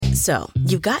So,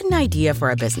 you've got an idea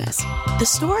for a business. The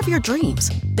store of your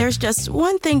dreams. There's just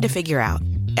one thing to figure out.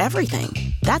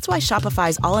 Everything. That's why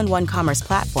Shopify's all-in-one commerce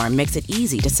platform makes it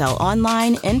easy to sell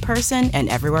online, in person, and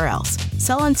everywhere else.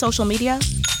 Sell on social media,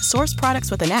 source products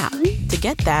with an app to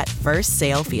get that first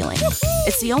sale feeling.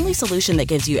 It's the only solution that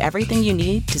gives you everything you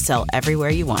need to sell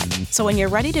everywhere you want. So when you're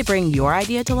ready to bring your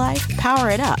idea to life, power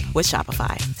it up with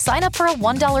Shopify. Sign up for a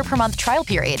 $1 per month trial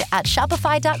period at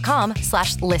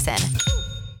shopify.com/listen.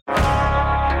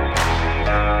 I'm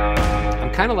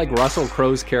kind of like Russell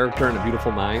Crowe's character in A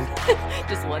Beautiful Mind.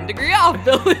 Just 1 degree off,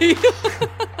 Billy.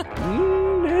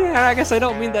 I guess I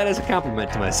don't mean that as a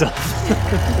compliment to myself.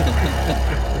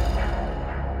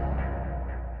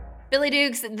 Billy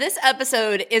Dukes, this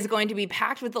episode is going to be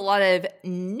packed with a lot of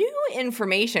new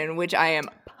information, which I am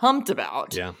pumped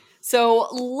about. Yeah. So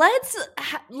let's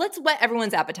whet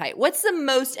everyone's appetite. What's the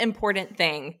most important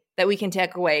thing that we can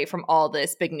take away from all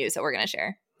this big news that we're going to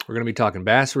share? We're going to be talking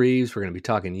Bass Reeves. We're going to be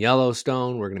talking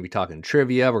Yellowstone. We're going to be talking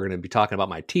trivia. We're going to be talking about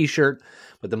my t-shirt.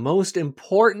 But the most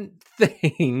important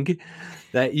thing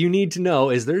that you need to know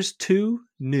is there's 2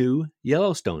 new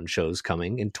Yellowstone shows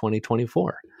coming in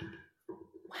 2024.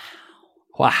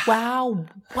 Wow.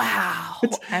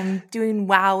 I'm doing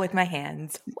wow with my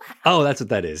hands. Wow. Oh, that's what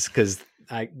that is. Because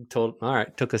all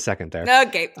right, took a second there.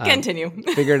 Okay, continue.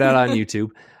 Figured it out on YouTube.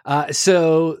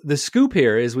 So the scoop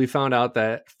here is we found out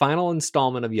that final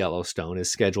installment of Yellowstone is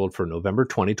scheduled for November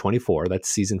 2024. That's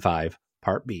season 5,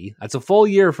 part B. That's a full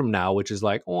year from now, which is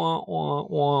like, wah, wah,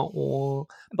 wah, wah.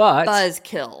 But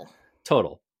buzzkill.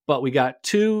 Total. But we got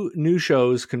 2 new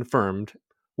shows confirmed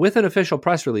with an official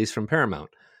press release from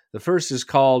Paramount. The first is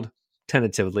called,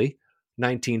 tentatively,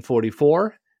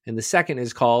 1944, and the second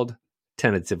is called,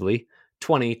 tentatively,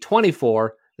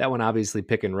 2024. That one obviously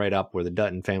picking right up where the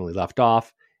Dutton family left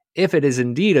off. If it is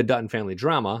indeed a Dutton family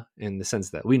drama, in the sense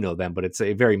that we know them, but it's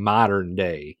a very modern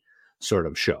day sort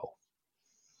of show.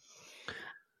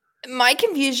 My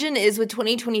confusion is with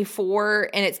 2024,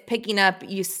 and it's picking up,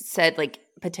 you said, like,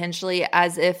 potentially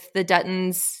as if the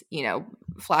Duttons,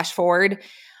 flash forward.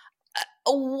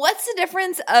 What's the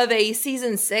difference of a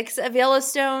season 6 of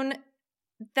Yellowstone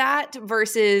that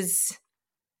versus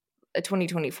a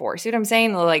 2024? See what I'm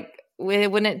saying? Like,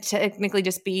 wouldn't it technically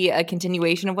just be a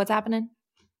continuation of what's happening?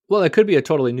 Well, it could be a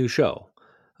totally new show.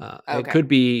 Okay. It could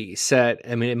be set,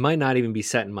 it might not even be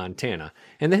set in Montana.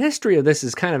 And the history of this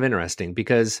is kind of interesting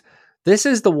because this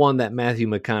is the one that Matthew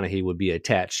McConaughey would be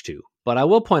attached to. But I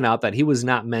will point out that he was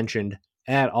not mentioned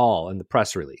at all in the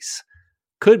press release.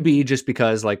 Could be just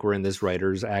because, like, we're in this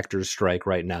actors strike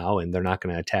right now, and they're not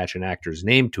going to attach an actor's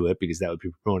name to it because that would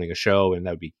be promoting a show, and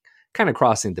that would be kind of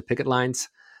crossing the picket lines.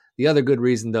 The other good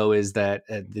reason, though, is that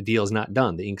the deal's not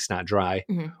done. The ink's not dry,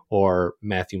 or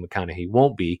Matthew McConaughey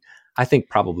won't be. I think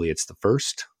probably it's the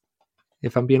first,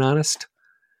 if I'm being honest.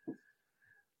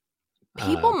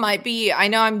 People might be. I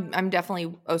know I'm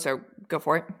definitely. Oh, so go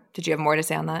for it. Did you have more to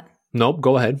say on that? Nope.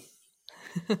 Go ahead.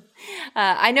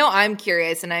 I know I'm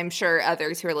curious, and I'm sure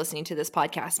others who are listening to this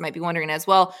podcast might be wondering as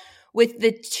well. With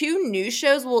the 2 new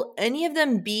shows, will any of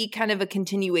them be kind of a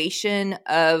continuation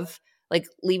of, like,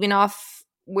 leaving off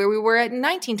where we were at in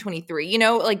 1923?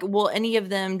 Will any of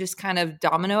them just kind of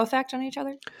domino effect on each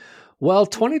other? Well,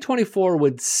 2024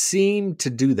 would seem to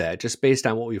do that just based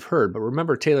on what we've heard. But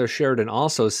remember, Taylor Sheridan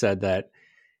also said that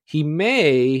he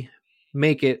may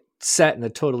make it set in a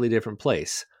totally different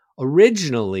place.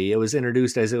 Originally, it was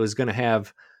introduced as it was going to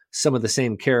have some of the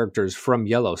same characters from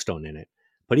Yellowstone in it.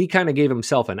 But he kind of gave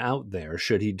himself an out there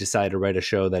should he decide to write a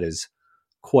show that is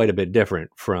quite a bit different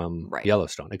from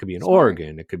Yellowstone. It could be in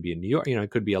Oregon. It could be in New York.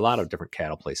 It could be a lot of different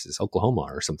cattle places, Oklahoma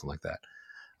or something like that.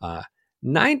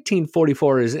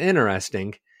 1944 is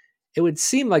interesting. It would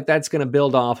seem like that's going to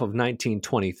build off of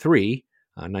 1923.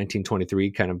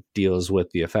 1923 kind of deals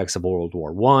with the effects of World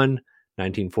War I.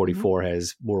 1944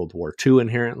 has World War II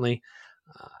inherently.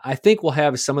 I think we'll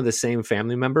have some of the same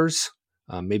family members,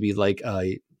 maybe like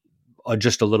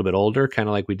just a little bit older, kind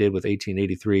of like we did with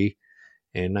 1883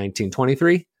 and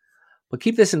 1923. But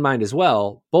keep this in mind as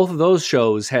well. Both of those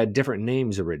shows had different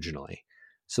names originally.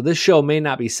 So this show may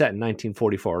not be set in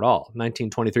 1944 at all.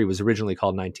 1923 was originally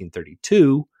called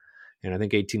 1932, and I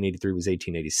think 1883 was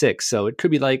 1886. So it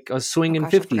could be like a swinging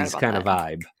 50s kind of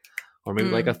vibe, or maybe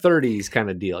like a 30s kind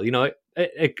of deal.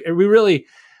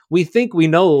 We think we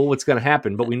know what's going to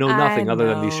happen, but we know nothing other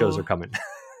than these shows are coming.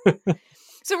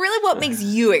 So really, what makes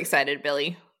you excited,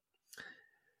 Billy?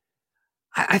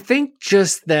 I think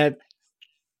just that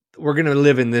we're going to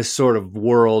live in this sort of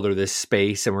world or this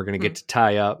space, and we're going to get to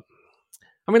tie up.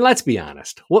 Let's be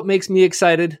honest. What makes me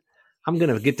excited? I'm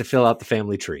going to get to fill out the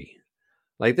family tree.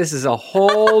 Like, this is a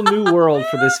whole new world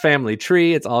for this family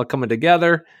tree. It's all coming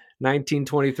together.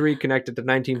 1923 connected to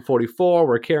 1944.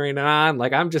 We're carrying it on.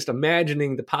 Like, I'm just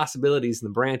imagining the possibilities in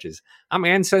the branches. I'm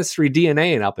ancestry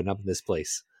DNAing up in this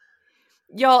place.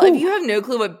 Y'all, if you have no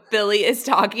clue what Billy is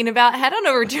talking about, head on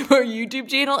over to our YouTube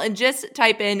channel and just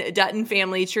type in Dutton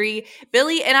Family Tree.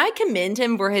 Billy, and I commend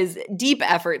him for his deep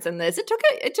efforts in this. It took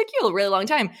you a really long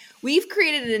time. We've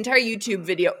created an entire YouTube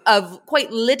video of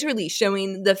quite literally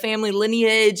showing the family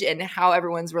lineage and how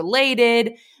everyone's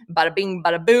related. Bada bing,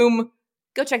 bada boom.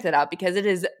 Go check that out because it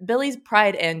is Billy's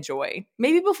pride and joy.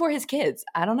 Maybe before his kids.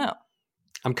 I don't know.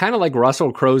 I'm kind of like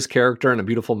Russell Crowe's character in A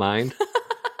Beautiful Mind.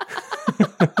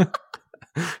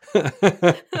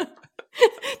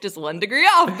 Just 1 degree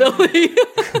off, Billy.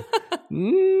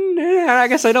 I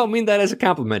guess I don't mean that as a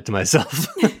compliment to myself.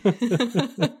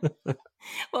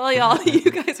 Well, y'all, you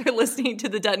guys are listening to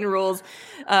the Dutton Rules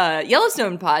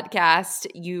Yellowstone podcast.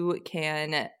 You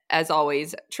can, as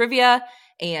always, trivia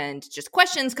and just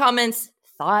questions, comments,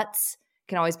 thoughts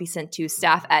can always be sent to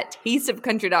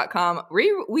staff@tasteofcountry.com.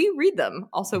 We read them.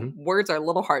 Also, words are a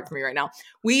little hard for me right now.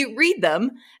 We read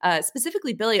them.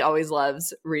 Specifically, Billy always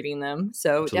loves reading them.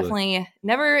 So Definitely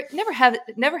never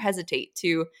hesitate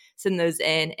to send those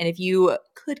in. And if you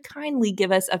could kindly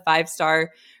give us a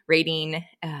 5-star rating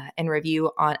and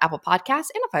review on Apple Podcasts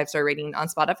and a 5-star rating on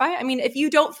Spotify. I mean, if you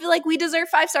don't feel like we deserve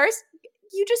 5 stars,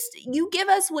 you give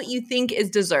us what you think is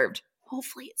deserved.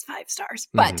 Hopefully it's 5 stars,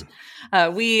 but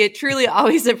we truly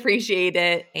always appreciate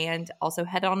it. And also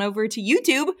head on over to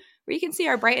YouTube where you can see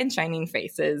our bright and shining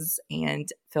faces, and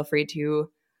feel free to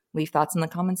leave thoughts in the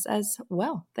comments as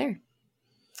well there.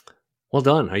 Well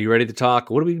done. Are you ready to talk?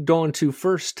 What are we going to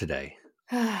first today?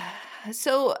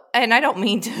 So, and I don't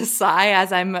mean to sigh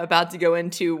as I'm about to go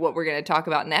into what we're going to talk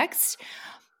about next.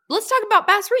 Let's talk about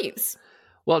Bass Reeves.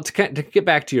 Well, to get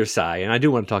back to your sigh, and I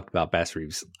do want to talk about Bass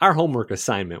Reeves. Our homework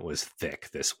assignment was thick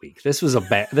this week. This was a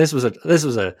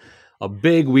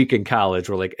big week in college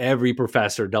where like every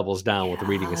professor doubles down with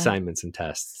reading assignments and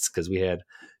tests, because we had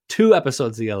 2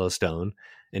 episodes of Yellowstone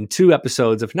and 2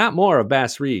 episodes, if not more, of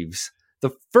Bass Reeves.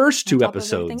 The first 2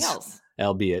 episodes,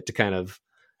 albeit to kind of,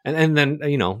 and then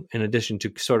in addition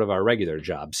to sort of our regular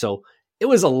job. So it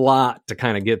was a lot to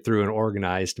kind of get through and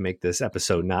organize to make this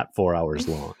episode not 4 hours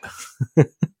long.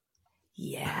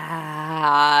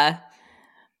 Yeah.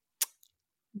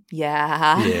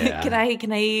 Can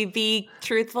I be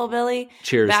truthful, Billy?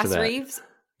 Cheers Bass to that. Reeves.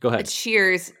 Go ahead.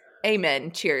 Cheers. Amen.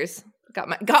 Cheers. Got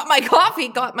my coffee.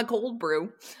 Got my cold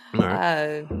brew. All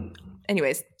right.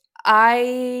 Anyways,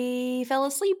 I fell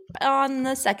asleep on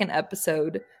the 2nd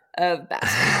episode of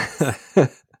Bass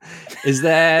Reeves. Is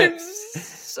that... I'm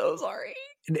so sorry.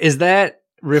 Is that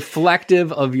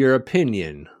reflective of your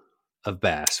opinion of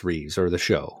Bass Reeves or the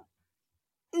show?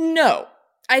 No.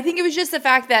 I think it was just the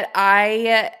fact that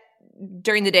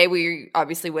during the day, we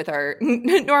obviously with our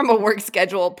normal work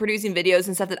schedule, producing videos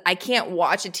and stuff, that I can't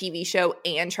watch a TV show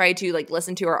and try to like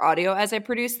listen to our audio as I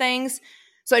produce things.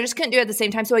 So I just couldn't do it at the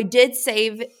same time. So I did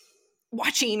save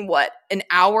watching an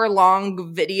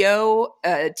hour-long video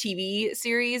TV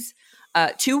series,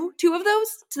 two of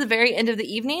those to the very end of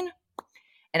the evening.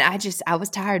 And I was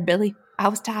tired, Billy. I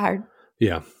was tired.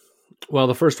 Yeah. Well,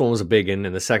 the first one was a big one,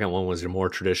 and the second one was a more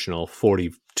traditional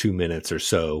 42 minutes or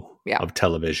so of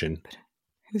television.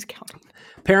 Who's counting?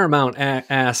 Paramount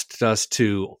asked us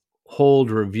to hold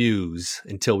reviews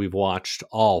until we've watched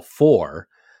all 4.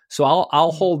 So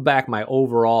I'll hold back my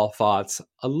overall thoughts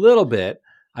a little bit.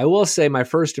 I will say my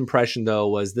first impression, though,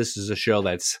 was this is a show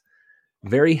that's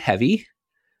very heavy.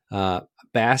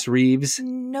 Bass Reeves is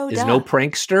no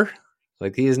prankster.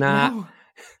 Like he is not. No.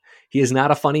 He is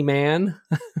not a funny man.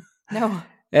 No.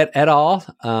 at all.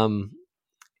 And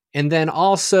then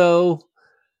also,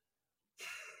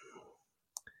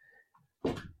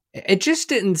 it just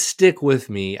didn't stick with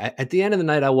me. At the end of the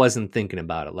night, I wasn't thinking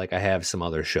about it like I have some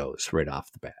other shows right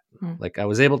off the bat. Like I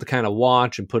was able to kind of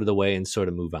watch and put it away and sort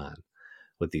of move on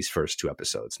with these first 2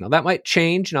 episodes. Now that might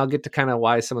change, and I'll get to kind of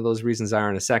why some of those reasons are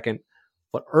in a second.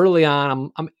 But early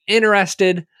on, I'm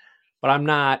interested, but I'm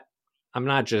not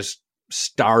just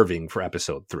starving for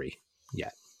episode 3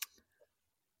 yet.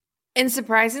 And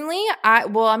surprisingly,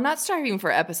 I'm not starving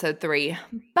for episode 3,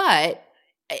 but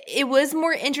it was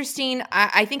more interesting.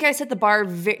 I think I set the bar,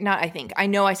 I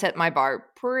know I set my bar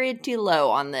pretty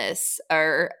low on this,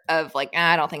 or of like,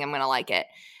 I don't think I'm going to like it.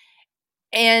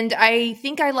 And I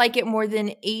think I like it more than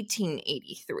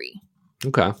 1883.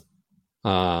 Okay.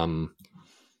 I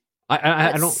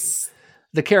don't,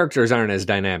 the characters aren't as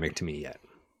dynamic to me yet.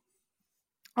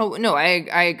 Oh, no,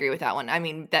 I agree with that one. I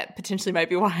mean, that potentially might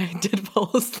be why I did fall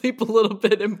asleep a little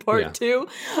bit in part two.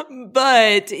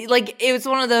 But like, it was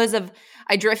one of those of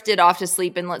I drifted off to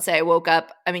sleep and let's say I woke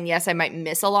up. I mean, yes, I might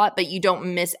miss a lot, but you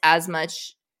don't miss as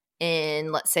much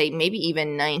in, let's say, maybe even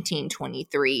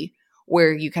 1923,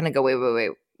 where you kind of go, wait,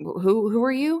 who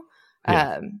are you?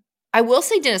 Yeah. I will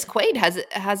say Dennis Quaid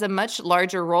has a much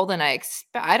larger role than I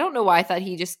expect. I don't know why I thought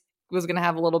he just was going to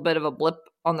have a little bit of a blip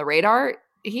on the radar.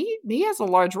 He has a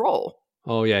large role.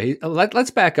 Oh yeah. Let's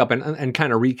back up and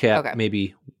kind of recap Okay.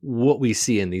 maybe what we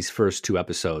see in these first two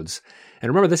episodes. And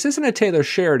remember, this isn't a Taylor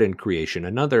Sheridan creation.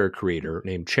 Another creator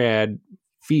named Chad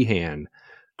Feehan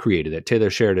created it.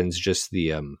 Taylor Sheridan's just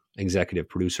the executive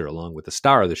producer, along with the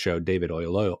star of the show, David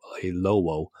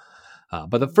Oyelowo.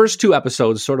 But the first two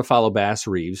episodes sort of follow Bass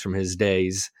Reeves from his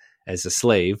days as a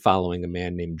slave, following a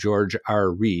man named George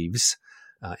R. Reeves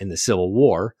in the Civil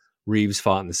War. Reeves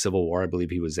fought in the Civil War. I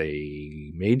believe he was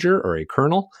a major or a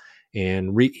colonel,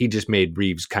 and he just made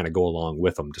Reeves kind of go along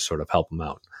with him to sort of help him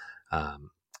out.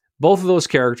 Both of those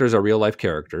characters are real life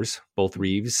characters. Both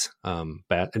Reeves,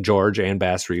 George and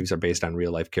Bass Reeves are based on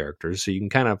real life characters. So you can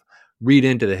kind of read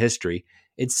into the history.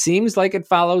 It seems like it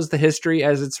follows the history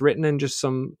as it's written in just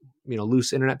some,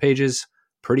 loose internet pages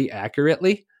pretty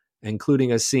accurately,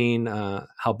 including a scene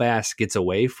how Bass gets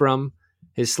away from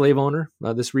his slave owner,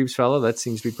 this Reeves fellow. That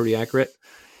seems to be pretty accurate.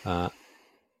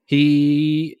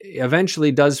 He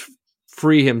eventually does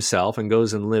free himself and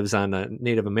goes and lives on a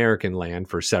Native American land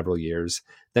for several years,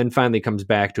 then finally comes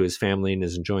back to his family and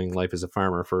is enjoying life as a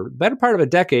farmer for the better part of a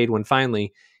decade, when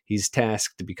finally he's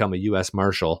tasked to become a U.S.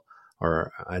 Marshal,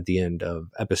 or at the end of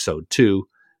episode 2.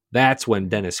 That's when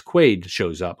Dennis Quaid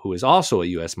shows up, who is also a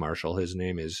U.S. Marshal. His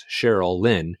name is Cheryl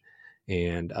Lynn,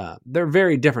 and they're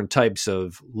very different types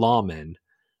of lawmen.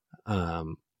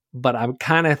 But I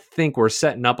kind of think we're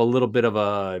setting up a little bit of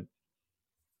a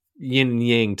yin and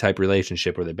yang type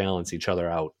relationship where they balance each other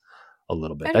out a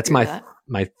little bit. That's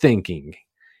my thinking,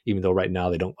 even though right now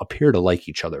they don't appear to like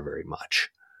each other very much.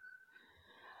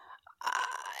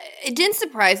 It didn't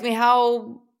surprise me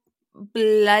how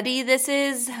bloody this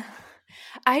is.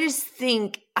 I just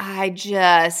think it's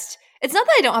not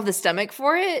that I don't have the stomach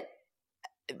for it,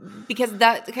 because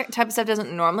that type of stuff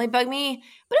doesn't normally bug me,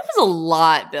 but it was a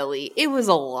lot, Billy. It was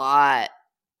a lot.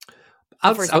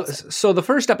 So the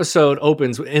first episode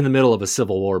opens in the middle of a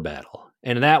Civil War battle.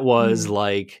 And that was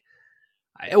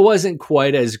it wasn't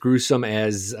quite as gruesome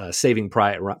as Saving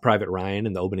Private Ryan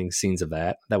and the opening scenes of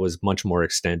that. That was much more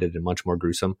extended and much more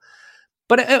gruesome.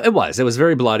 But it was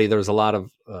very bloody. There was a lot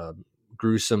of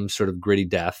gruesome, sort of gritty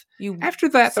death. After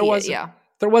that,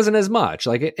 there wasn't as much.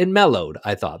 Like it mellowed,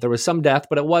 I thought. There was some death,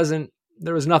 but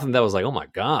there was nothing that was like, oh my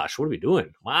gosh, what are we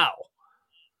doing? Wow.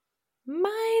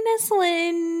 Minus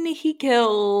Lynn, he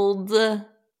killed.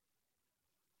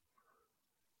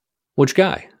 Which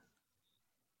guy?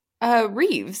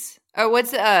 Reeves.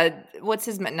 What's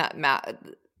his not Matt?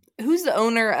 Who's the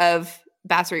owner of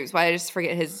Bass Reeves? Why I just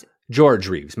forget his George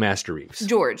Reeves, Master Reeves.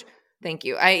 George. Thank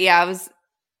you. I was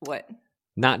what?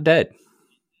 Not dead.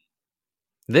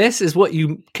 This is what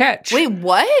you catch. Wait,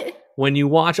 what? When you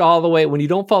watch all the way, when you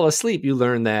don't fall asleep, you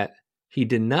learn that he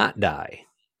did not die.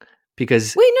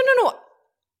 Because wait, no.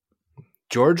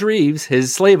 George Reeves,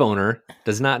 his slave owner,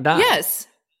 does not die. Yes.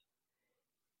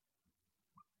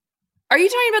 Are you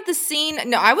talking about the scene?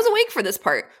 No, I was awake for this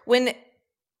part. When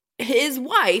his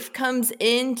wife comes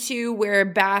into where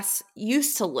Bass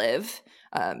used to live,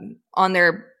 on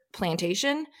their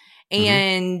plantation,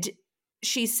 and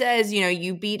she says,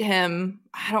 you beat him.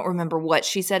 I don't remember what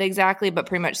she said exactly, but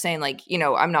pretty much saying like,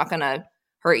 I'm not going to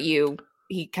hurt you.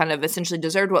 He kind of essentially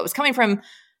deserved what was coming from.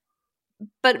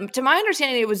 But to my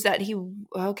understanding, it was that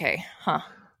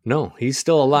No, he's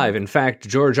still alive. In fact,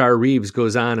 George R. Reeves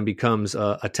goes on and becomes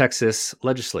a Texas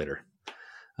legislator.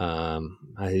 I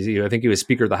think he was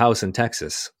Speaker of the House in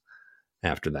Texas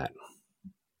after that.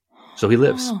 So he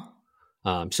lives.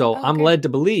 I'm led to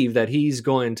believe that he's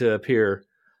going to appear.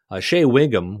 Shea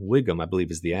Wiggum, I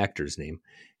believe is the actor's name.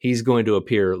 He's going to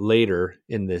appear later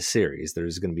in this series.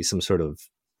 There's going to be some sort of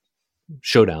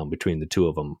showdown between the two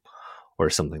of them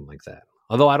or something like that.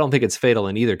 Although I don't think it's fatal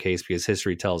in either case, because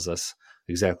history tells us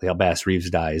exactly how Bass Reeves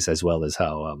dies, as well as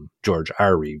how George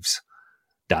R. Reeves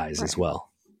dies as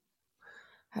well.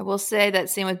 I will say that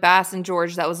same with Bass and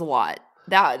George, that was a lot.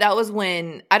 That was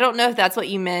when, I don't know if that's what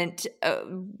you meant.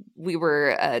 We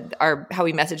were, how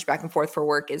we messaged back and forth for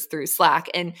work is through Slack.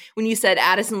 And when you said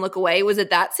Addison, look away, was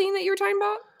it that scene that you were talking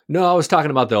about? No, I was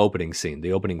talking about the opening scene,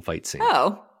 the opening fight scene.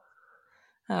 Oh,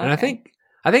 okay. And I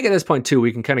think at this point too,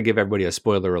 we can kind of give everybody a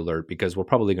spoiler alert, because we're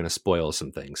probably going to spoil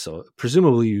some things. So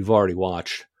presumably you've already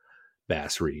watched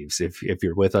Bass Reeves. If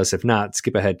you're with us, if not,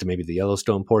 skip ahead to maybe the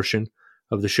Yellowstone portion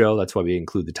of the show. That's why we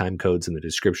include the time codes in the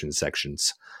description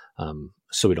sections,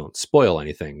 so we don't spoil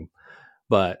anything.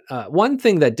 But one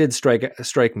thing that did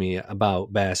strike me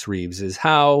about Bass Reeves is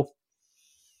how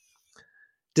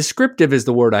descriptive is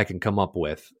the word I can come up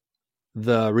with.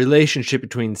 The relationship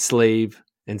between slave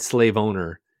and slave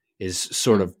owner is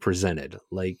sort of presented.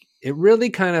 Like, it really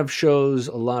kind of shows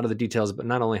a lot of the details, but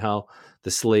not only how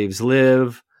the slaves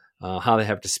live, how they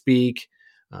have to speak,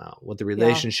 what the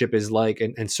relationship is like,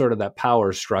 and sort of that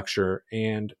power structure.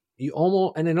 And it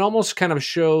almost kind of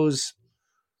shows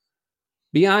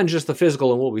beyond just the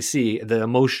physical and what we see, the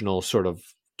emotional sort of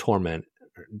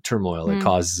turmoil it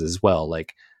causes as well.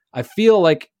 Like, I feel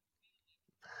like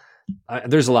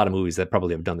there's a lot of movies that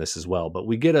probably have done this as well, but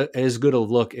we get as good a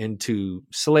look into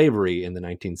slavery in the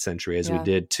 19th century as we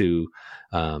did to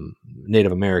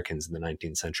Native Americans in the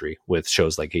 19th century with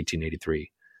shows like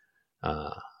 1883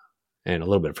 and a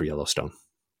little bit for Yellowstone,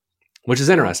 which is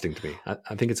interesting to me.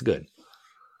 I think it's good.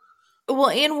 Well,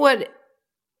 and what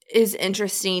is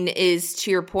interesting is,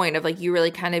 to your point of like, you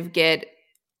really kind of get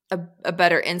a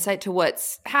better insight to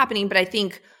what's happening. But I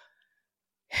think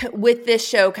with this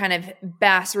show, kind of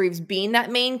Bass Reeves being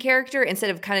that main character,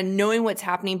 instead of kind of knowing what's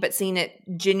happening, but seeing it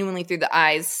genuinely through the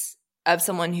eyes of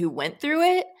someone who went through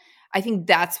it, I think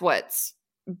that's what's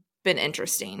been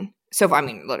interesting. So, I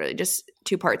mean, literally just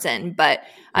 2 parts in, but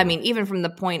I mean, even from the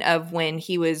point of when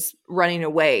he was running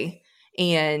away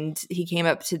and he came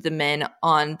up to the men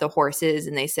on the horses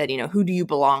and they said, who do you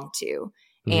belong to?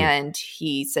 Mm-hmm. And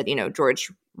he said, George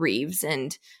Reeves.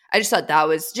 And I just thought that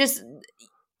was just,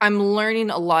 I'm learning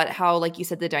a lot how, like you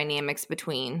said, the dynamics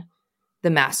between the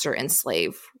master and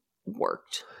slave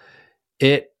worked.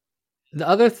 The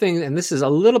other thing, and this is a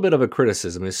little bit of a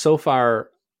criticism, is so far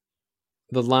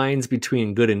the lines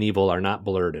between good and evil are not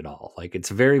blurred at all. Like, it's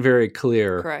very, very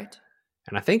clear. Correct.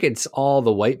 And I think it's all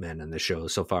the white men in the show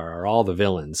so far are all the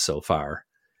villains so far.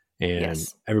 And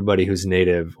everybody who's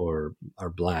native or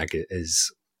black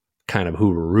is kind of who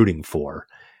we're rooting for.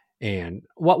 And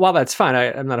while that's fine,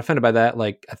 I'm not offended by that.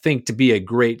 Like, I think to be a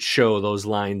great show, those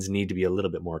lines need to be a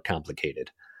little bit more complicated.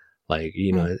 Like,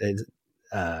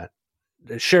 Cheryl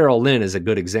Lynn is a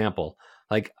good example.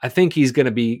 Like, I think he's going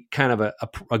to be kind of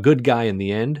a good guy in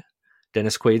the end,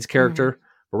 Dennis Quaid's character.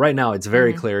 But right now it's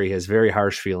very clear he has very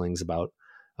harsh feelings about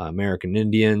American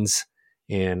Indians.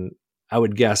 And I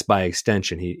would guess by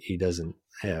extension, he doesn't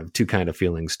have too kind of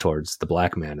feelings towards the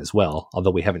black man as well.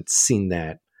 Although we haven't seen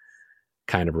that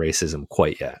kind of racism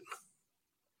quite yet.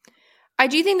 I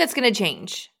do think that's going to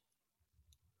change.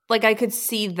 Like, I could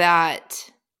see that.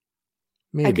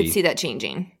 Maybe. I could see that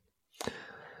changing.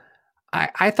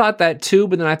 I thought that too,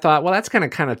 but then I thought, well, that's kind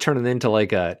of turning into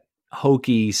like a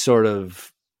hokey sort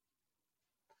of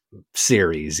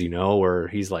series, where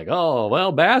he's like, oh,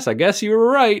 well, Bass, I guess you were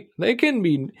right. They can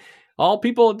be all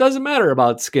people. It doesn't matter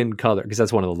about skin color, because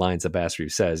that's one of the lines that Bass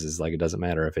Reeves says is like, it doesn't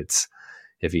matter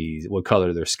if what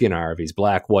color their skin are, if he's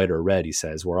black, white, or red, he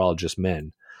says, we're all just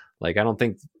men. Like,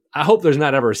 I hope there's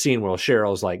not ever a scene where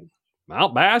Cheryl's like, well,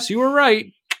 Bass, you were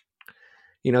right.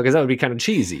 Because that would be kind of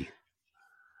cheesy.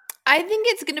 I think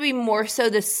it's going to be more so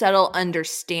the subtle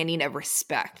understanding of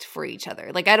respect for each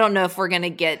other. Like, I don't know if we're going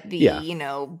to get the,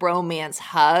 bromance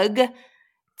hug.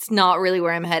 It's not really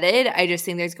where I'm headed. I just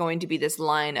think there's going to be this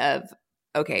line of,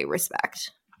 okay,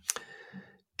 respect.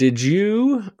 Did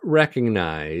you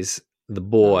recognize the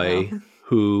boy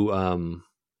who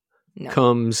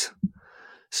comes?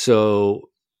 So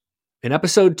in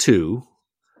episode 2,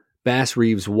 Bass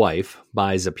Reeves' wife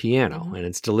buys a piano, and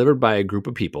it's delivered by a group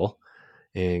of people,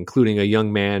 including a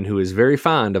young man who is very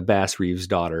fond of Bass Reeves'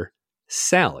 daughter,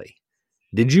 Sally.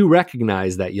 Did you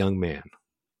recognize that young man?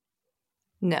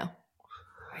 No.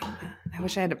 I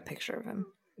wish I had a picture of him.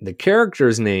 The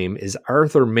character's name is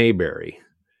Arthur Mayberry.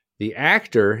 The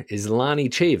actor is Lonnie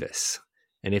Chavis.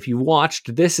 And if you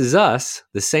watched This Is Us,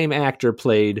 the same actor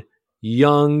played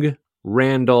young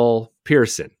Randall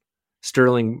Pearson,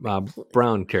 Sterling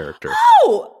Brown character.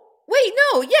 Oh! Wait,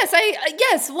 no.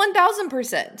 Yes,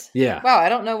 1,000%. Yeah. Wow, I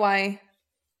don't know why.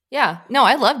 Yeah. No,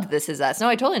 I loved This Is Us. No,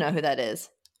 I totally know who that is.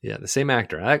 Yeah, the same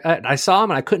actor. I saw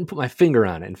him and I couldn't put my finger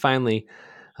on it. And finally,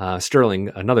 another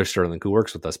Sterling who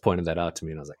works with us, pointed that out to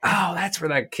me. And I was like, oh, that's where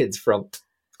that kid's from.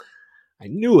 I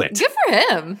knew it. Good for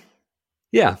him.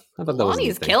 Yeah. I thought that was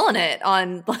Lonnie's killing it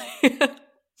on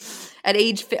at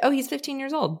age, he's 15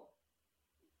 years old.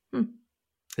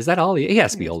 Is that all? He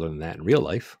has to be older than that in real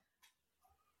life.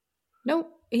 No,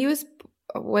 he was,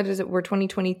 what is it? We're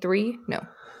 2023? No.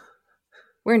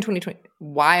 We're in 2020.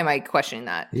 Why am I questioning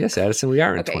that? Yes, Addison, we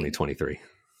are in 2023.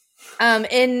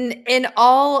 In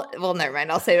all, well, never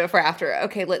mind. I'll save it for after.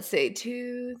 Okay, let's see.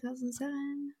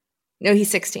 2007. No,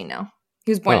 he's 16 now.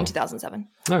 He was born in 2007.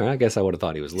 All right, I guess I would have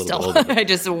thought he was a little Still, bit older. I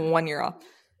just 1 year off.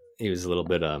 He was a little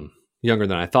bit younger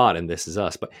than I thought in This Is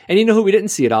Us. And you know who we didn't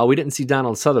see at all? We didn't see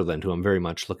Donald Sutherland, who I'm very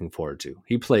much looking forward to.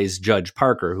 He plays Judge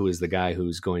Parker, who is the guy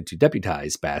who's going to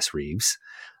deputize Bass Reeves.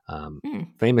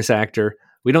 Famous actor.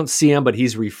 We don't see him, but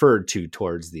he's referred to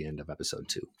towards the end of episode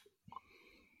 2. Do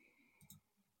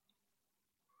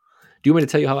you want me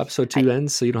to tell you how episode 2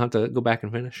 ends so you don't have to go back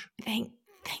and finish?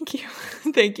 Thank you.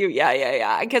 Thank you.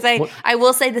 Yeah. Because I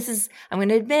will say I'm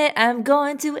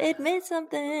going to admit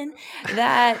something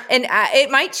that, and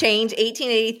it might change.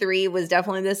 1883 was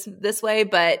definitely this way,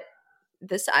 but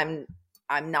this, I'm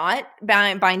not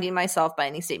binding myself by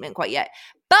any statement quite yet.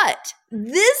 But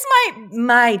this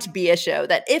might be a show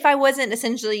that if I wasn't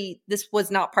this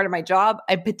was not part of my job,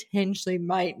 I potentially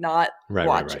might not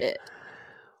watch it.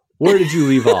 Where did you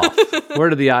leave off? Where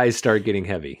did the eyes start getting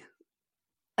heavy?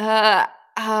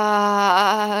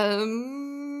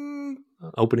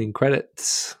 Opening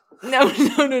credits. No.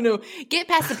 Get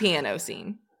past the piano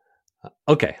scene.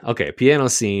 Okay. Piano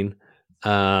scene.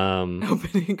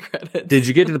 Opening credits. Did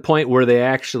you get to the point where they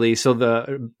actually? So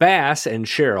the Bass and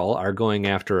Cheryl are going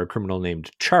after a criminal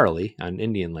named Charlie on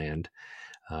Indian land,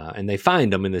 and they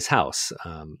find him in this house.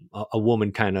 A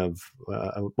woman, kind of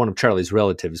one of Charlie's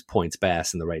relatives, points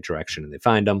Bass in the right direction, and they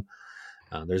find him.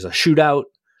 There's a shootout.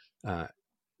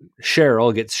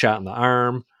 Cheryl gets shot in the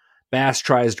arm. Bass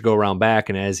tries to go around back,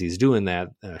 and as he's doing that,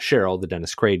 Cheryl, the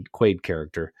Dennis Quaid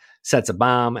character, sets a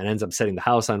bomb and ends up setting the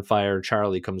house on fire.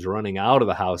 Charlie comes running out of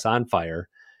the house on fire,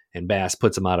 and Bass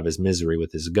puts him out of his misery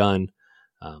with his gun.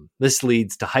 This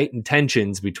leads to heightened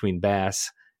tensions between Bass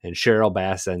and Cheryl.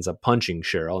 Bass ends up punching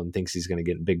Cheryl and thinks he's going to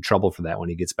get in big trouble for that when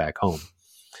he gets back home.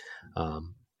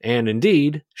 And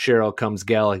indeed, Cheryl comes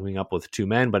galloping up with 2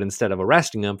 men, but instead of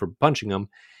arresting him for punching him,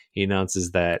 he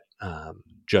announces that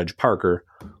Judge Parker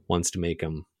wants to make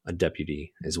him a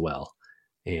deputy as well.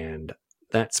 And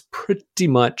that's pretty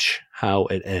much how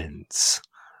it ends.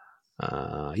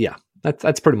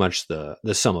 That's pretty much the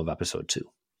sum of episode 2.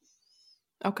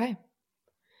 Okay.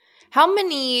 How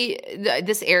many,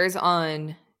 this airs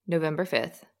on November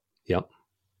 5th. Yep.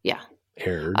 Yeah.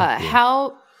 Aired.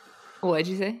 What did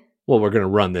you say? Well, we're going to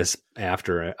run this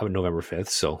after November 5th,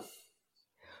 so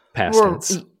past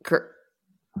tense.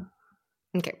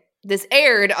 Okay. This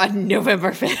aired on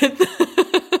November 5th.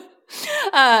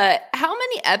 How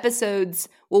many episodes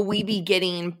will we be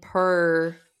getting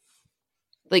per,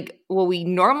 will we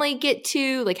normally get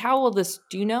to, how will this,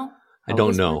 do you know? I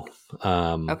don't know.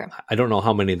 Okay. I don't know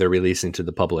how many they're releasing to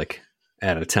the public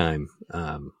at a time.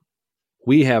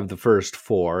 We have the first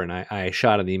 4, and I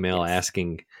shot an email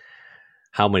asking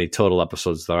how many total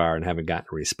episodes there are and haven't gotten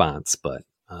a response, but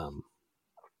I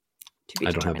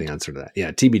don't have the answer to that.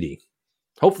 Yeah, TBD.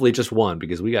 Hopefully just 1,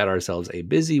 because we got ourselves a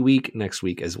busy week next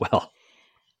week as well.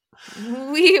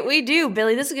 We do,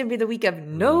 Billy. This is going to be the week of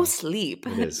no sleep.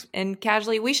 It is. And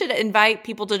casually, we should invite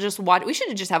people to just watch. We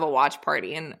should just have a watch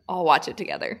party and all watch it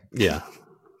together. Yeah.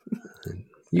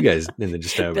 You guys in the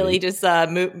just have Billy just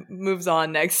moves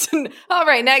on next. All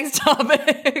right, next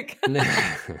topic.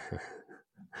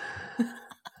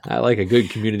 I like a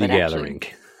good community gathering.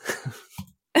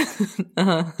 Do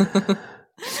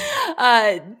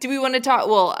we want to talk?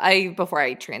 Well, before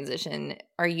I transition,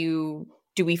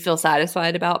 do we feel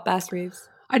satisfied about Bass Reeves?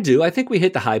 I do. I think we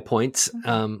hit the high points.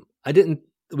 Okay.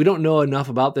 We don't know enough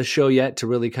about this show yet to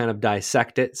really kind of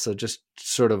dissect it. So just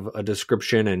sort of a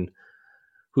description and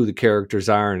who the characters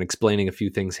are and explaining a few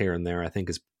things here and there, I think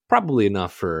is probably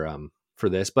enough for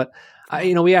this. But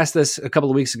we asked this a couple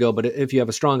of weeks ago, but if you have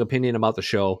a strong opinion about the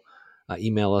show,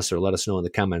 email us or let us know in the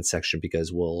comments section,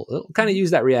 because we'll kind of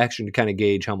use that reaction to kind of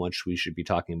gauge how much we should be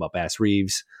talking about Bass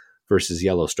Reeves versus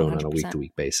Yellowstone 100%. On a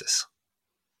week-to-week basis.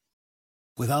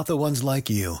 Without the ones like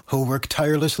you, who work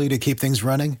tirelessly to keep things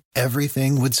running,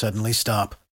 everything would suddenly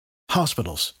stop.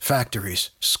 Hospitals, factories,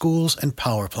 schools, and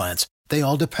power plants, they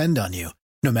all depend on you.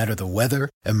 No matter the weather,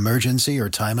 emergency, or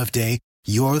time of day,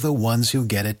 you're the ones who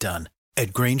get it done.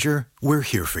 At Grainger, we're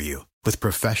here for you with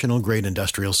professional-grade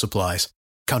industrial supplies.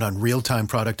 Count on real-time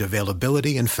product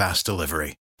availability and fast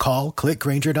delivery. Call,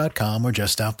 clickgrainger.com, or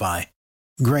just stop by.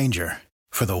 Grainger,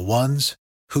 for the ones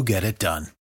who get it done.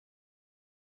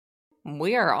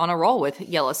 We are on a roll with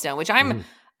Yellowstone, which I'm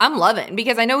loving,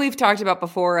 because I know we've talked about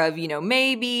before of,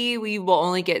 maybe we will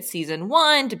only get season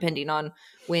 1 depending on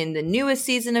when the newest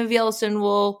season of Yellowstone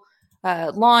will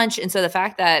launch. And so the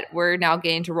fact that we're now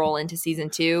getting to roll into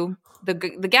season 2, the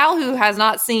gal who has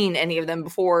not seen any of them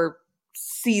before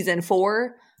season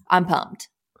 4, I'm pumped.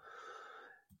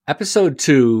 Episode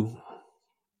 2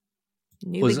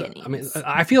 New was, beginnings. I mean,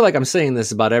 I feel like I'm saying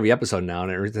this about every episode now,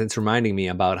 and it's reminding me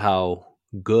about how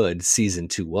good season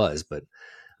 2 was. But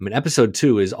I mean, episode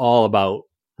 2 is all about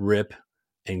Rip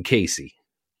and Casey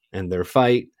and their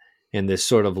fight and this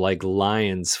sort of like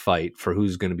lions fight for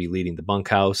who's going to be leading the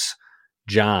bunkhouse.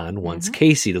 John wants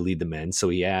Casey to lead the men, so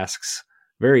he asks,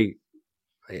 very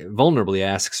vulnerably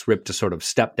asks Rip to sort of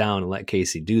step down and let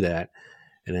Casey do that,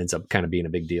 and ends up kind of being a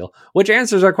big deal, which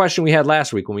answers our question we had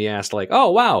last week when we asked, like,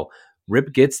 oh, wow,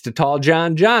 Rip gets to tall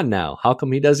John now. How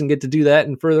come he doesn't get to do that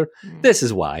and further? This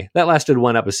is why. That lasted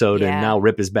one episode, and now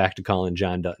Rip is back to calling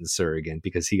John Dutton sir again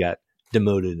because he got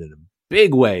demoted in a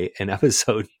big way in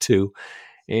episode 2.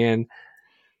 And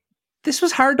this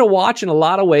was hard to watch in a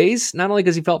lot of ways, not only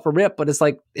because he felt for Rip, but it's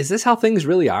like, is this how things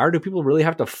really are? Do people really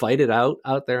have to fight it out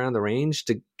there on the range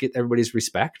to get everybody's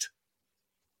respect?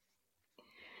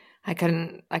 I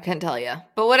couldn't tell you.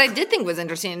 But what I did think was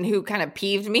interesting, who kind of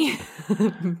peeved me,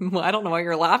 well, I don't know why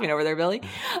you're laughing over there, Billy.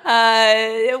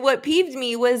 What peeved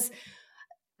me was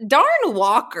darn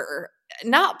Walker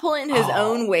not pulling his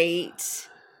own weight.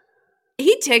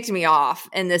 He ticked me off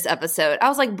in this episode. I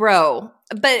was like, bro.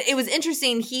 But it was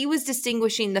interesting. He was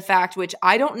distinguishing the fact, which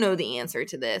I don't know the answer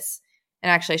to this. And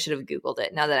actually, I should have Googled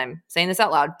it now that I'm saying this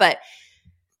out loud. But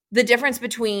the difference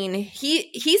between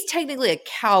he's technically a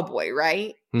cowboy,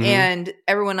 right? Mm-hmm. And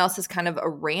everyone else is kind of a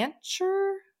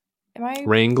rancher. Am I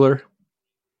Wrangler?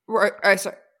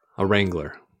 Sorry, a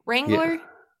Wrangler. Wrangler. Yeah.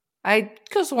 I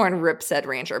could have sworn Rip said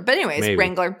rancher, but anyways, Maybe.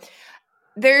 Wrangler.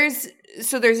 There's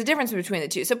a difference between the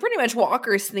two. So pretty much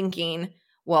Walker's thinking,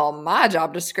 well, my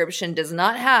job description does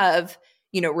not have,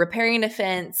 repairing a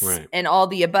fence and all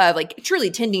the above, like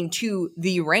truly tending to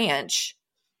the ranch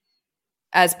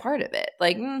as part of it.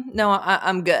 Like, no,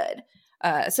 I'm good.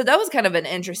 So that was kind of an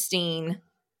interesting.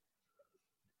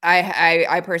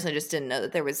 I personally just didn't know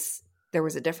that there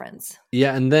was a difference.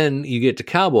 Yeah, and then you get to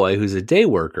Cowboy, who's a day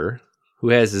worker who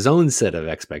has his own set of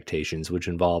expectations, which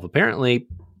involve apparently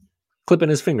clipping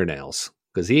his fingernails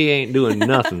because he ain't doing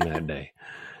nothing that day.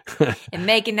 And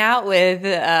making out with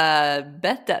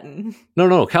Beth Dutton.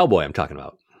 No, Cowboy I'm talking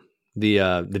about.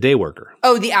 The day worker.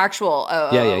 Oh, the actual.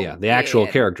 Yeah. The actual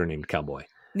character named Cowboy.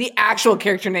 The actual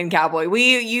character named Cowboy.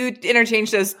 You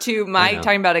interchanged those two. Mike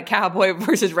talking about a cowboy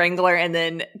versus Wrangler, and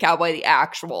then Cowboy, the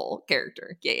actual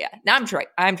character. Yeah. Now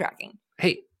I'm tracking.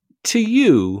 Hey, to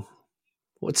you,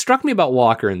 what struck me about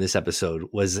Walker in this episode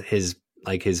was his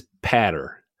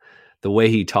patter. The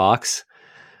way he talks,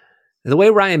 the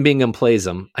way Ryan Bingham plays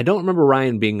him. I don't remember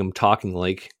Ryan Bingham talking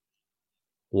like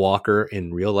Walker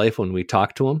in real life when we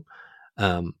talk to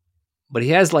him. But he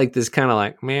has like this kind of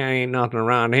like, man, ain't nothing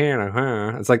around here.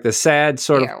 Huh? It's like the sad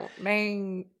sort of.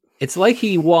 Man. It's like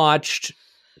he watched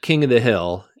King of the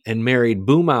Hill and married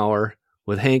Boomhauer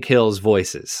with Hank Hill's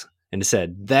voices and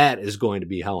said, that is going to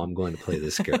be how I'm going to play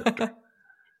this character.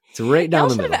 It's right down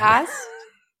the middle.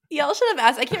 Y'all should have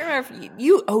asked. I can't remember if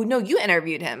you. Oh no, you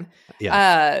interviewed him.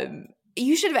 Yeah.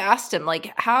 You should have asked him,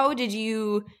 like, how did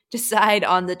you decide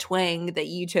on the twang that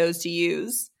you chose to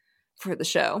use for the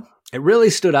show? It really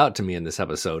stood out to me in this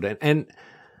episode, and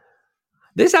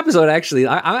this episode actually,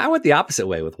 I went the opposite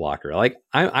way with Walker. Like,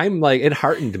 I'm like, it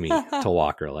heartened me to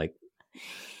Walker. Like,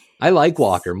 I like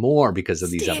Walker more because of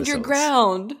these episodes. Stand your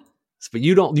ground. But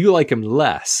you like him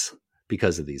less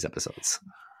because of these episodes.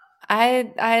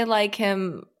 I like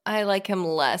him. I like him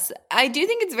less. I do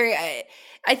think it's very.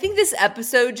 I think this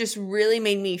episode just really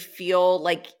made me feel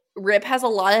like Rip has a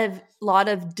lot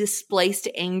of displaced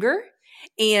anger,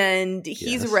 and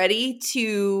he's ready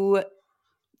to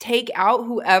take out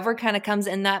whoever kind of comes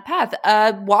in that path.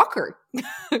 Walker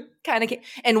kind of,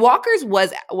 and Walker's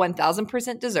was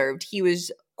 1,000% deserved. He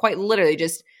was quite literally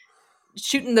just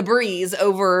shooting the breeze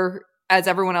over as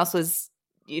everyone else was,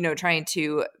 trying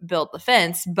to build the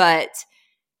fence. But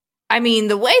I mean,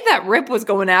 the way that Rip was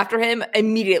going after him,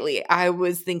 immediately I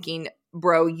was thinking,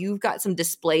 bro, you've got some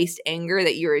displaced anger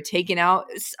that you're taking out.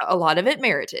 A lot of it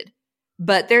merited,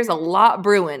 but there's a lot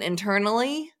brewing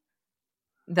internally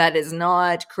that is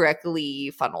not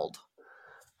correctly funneled.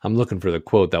 I'm looking for the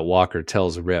quote that Walker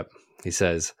tells Rip. He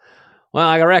says, well,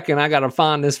 I reckon I got a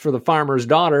fondness for the farmer's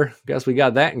daughter. Guess we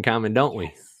got that in common, don't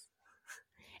we?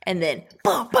 And then,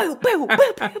 boom, boom, boom, boom,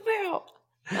 boom, boom.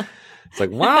 It's like,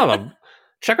 wow,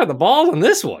 check out the balls on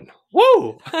this one.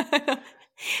 Woo!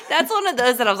 That's one of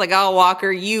those that I was like, oh,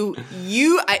 Walker, if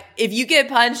you get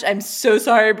punched, I'm so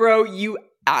sorry, bro. You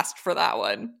asked for that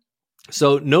one.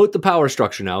 So note the power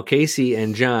structure now. Casey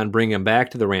and John bring him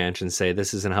back to the ranch and say,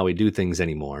 this isn't how we do things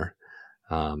anymore.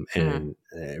 And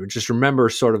just remember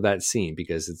sort of that scene,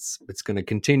 because it's going to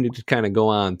continue to kind of go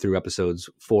on through episodes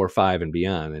 4, 5, and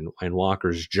beyond. And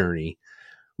Walker's journey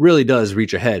really does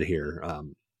reach ahead here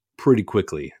pretty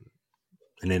quickly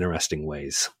in interesting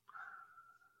ways.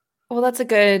 Well, that's a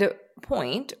good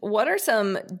point. What are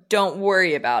some don't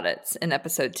worry about it in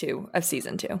episode 2 of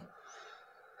season 2?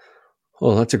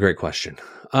 Well, that's a great question.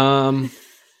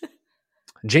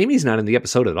 Jamie's not in the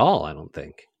episode at all, I don't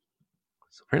think.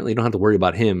 So apparently you don't have to worry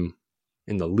about him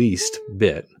in the least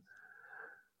bit.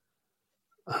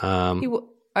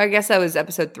 I guess that was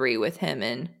episode 3 with him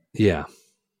in. Yeah.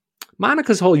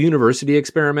 Monica's whole university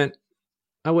experiment,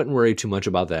 I wouldn't worry too much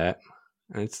about that.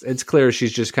 It's clear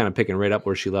she's just kind of picking right up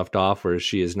where she left off, where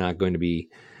she is not going to be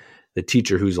the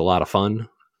teacher who's a lot of fun.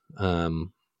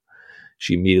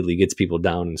 She immediately gets people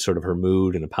down in sort of her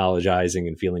mood and apologizing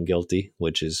and feeling guilty,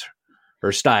 which is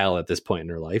her style at this point in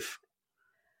her life.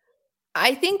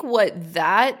 I think what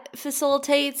that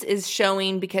facilitates is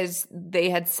showing, because they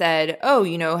had said, oh,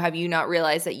 have you not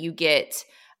realized that you get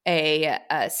a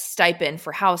stipend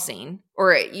for housing,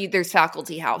 or there's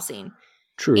faculty housing?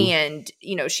 True. And,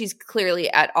 she's clearly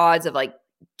at odds of like,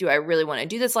 do I really want to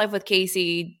do this life with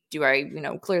Casey? Do I,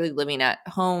 clearly living at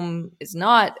home is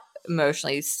not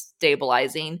emotionally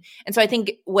stabilizing. And so I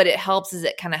think what it helps is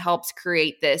it kind of helps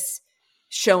create this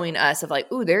showing us of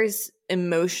like, ooh, there's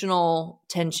emotional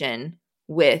tension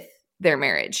with their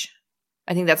marriage.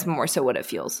 I think that's more so what it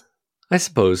feels. I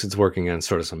suppose it's working on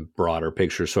sort of some broader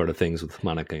picture sort of things with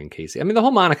Monica and Casey. I mean, the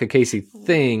whole Monica Casey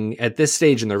thing at this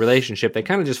stage in their relationship, they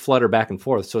kind of just flutter back and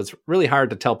forth. So it's really hard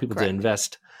to tell people to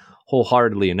invest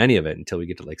wholeheartedly in any of it until we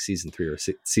get to like season 3 or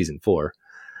season 4.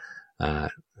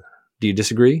 Do you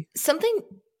disagree?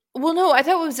 Well, no, I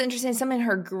thought what was interesting, something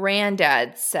her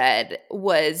granddad said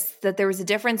was that there was a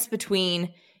difference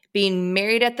between being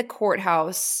married at the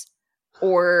courthouse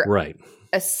or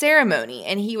a ceremony.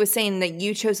 And he was saying that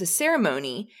you chose a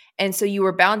ceremony, and so you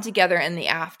were bound together in the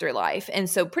afterlife. And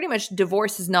so pretty much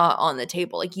divorce is not on the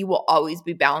table. Like, you will always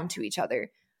be bound to each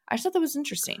other. I just thought that was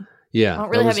interesting. Yeah. I don't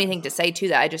really have anything to say to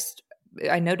that.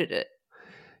 I noted it.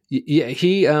 Yeah,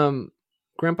 he,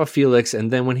 Grandpa Felix,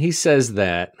 and then when he says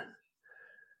that,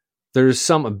 there's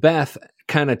Beth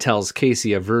kind of tells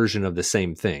Casey a version of the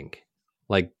same thing.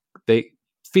 Like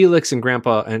Felix and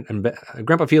Grandpa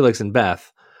Grandpa Felix and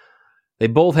Beth, they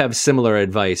both have similar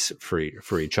advice for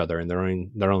each other in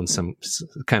their own some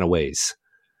kind of ways.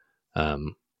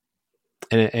 And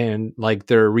like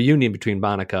their reunion between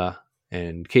Monica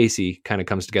and Casey kind of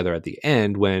comes together at the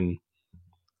end when,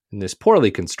 in this poorly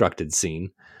constructed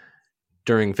scene,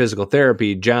 during physical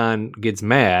therapy, John gets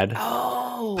mad,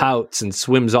 pouts, and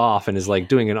swims off and is like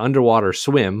doing an underwater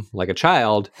swim like a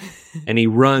child, and he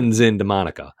runs into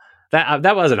Monica.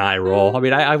 That was an eye roll. I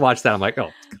mean, I watched that. I'm like, oh,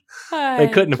 they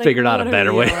couldn't have figured out a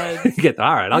better way to get there.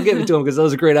 All right, I'll give it to him because that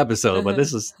was a great episode. But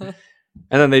this is, and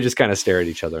then they just kind of stare at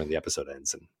each other and the episode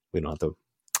ends, and we don't have to.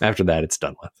 After that, it's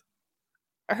done with.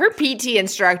 Her PT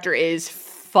instructor is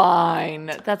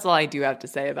fine. That's all I do have to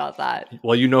say about that.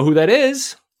 Well, you know who that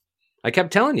is. I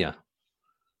kept telling you.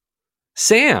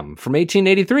 Sam from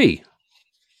 1883.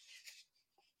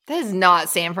 That is not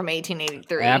Sam from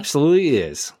 1883. Absolutely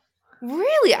is.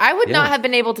 Really? I would not have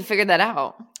been able to figure that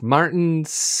out. Martin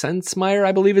Sensmeyer,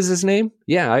 I believe is his name.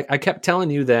 Yeah, I kept telling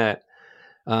you that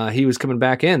he was coming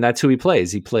back in. That's who he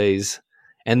plays. He plays.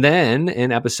 And then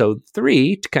in episode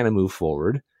 3, to kind of move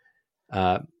forward,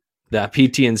 the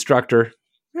PT instructor,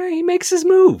 he makes his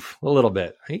move a little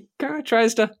bit. He kind of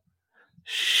tries to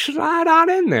slide on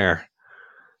in there.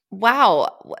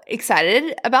 Wow.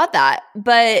 Excited about that.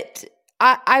 But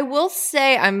I will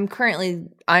say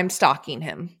I'm stalking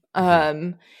him.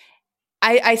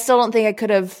 I still don't think I could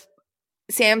have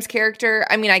Sam's character.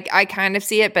 I mean, I kind of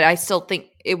see it, but I still think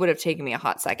it would have taken me a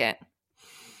hot second.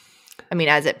 I mean,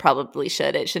 as it probably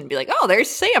should. It shouldn't be like, oh, there's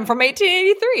Sam from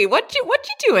 1883. What you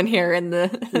doing here in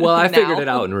the? Well, I figured it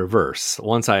out in reverse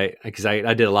once because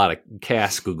I did a lot of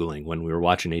cast Googling when we were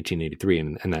watching 1883,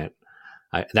 and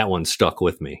that one stuck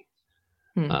with me.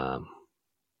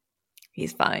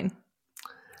 He's fine.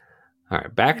 All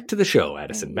right, back to the show,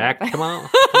 Addison. Come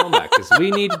on back, because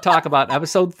we need to talk about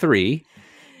episode 3.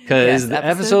 Because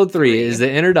episode 3 is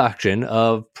the introduction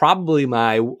of probably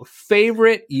my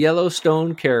favorite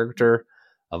Yellowstone character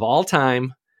of all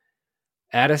time,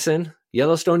 Addison,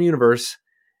 Yellowstone universe.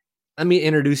 Let me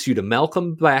introduce you to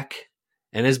Malcolm Beck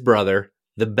and his brother,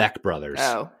 the Beck brothers.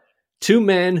 Oh. 2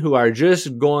 men who are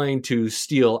just going to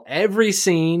steal every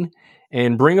scene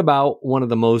and bring about several of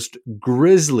the most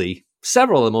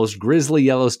grisly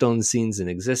Yellowstone scenes in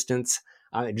existence.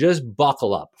 Just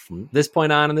buckle up from this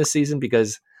point on in this season,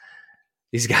 because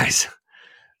these guys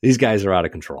These guys are out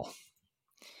of control.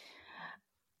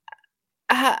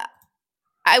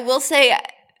 I will say,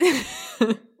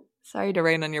 sorry to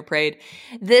rain on your parade.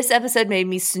 This episode made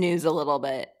me snooze a little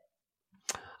bit.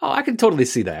 Oh, I can totally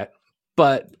see that.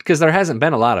 But because there hasn't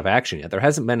been a lot of action yet. There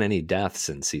hasn't been any deaths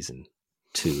in season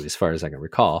 2, as far as I can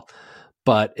recall.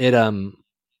 But it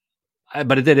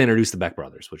did introduce the Beck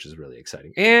brothers, which is really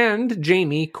exciting. And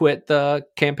Jamie quit the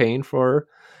campaign for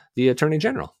the Attorney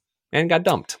General and got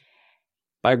dumped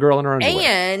by a girl in her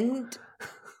underwear.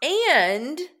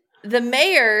 And the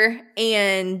mayor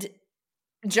and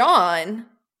John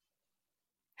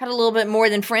had a little bit more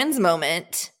than friends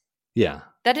moment. Yeah.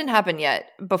 That didn't happen yet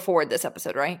before this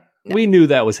episode, right? No. We knew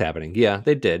that was happening. Yeah,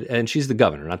 they did. And she's the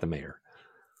governor, not the mayor.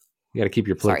 You got to keep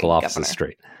your political offices governor.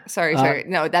 straight. Sorry.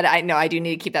 No, I do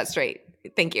need to keep that straight.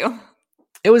 Thank you.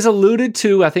 It was alluded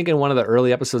to, I think, in one of the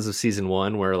early episodes of season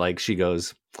 1, where like she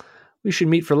goes, "We should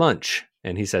meet for lunch,"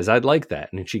 and he says, "I'd like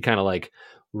that," and she kind of like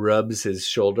rubs his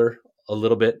shoulder a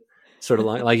little bit, sort of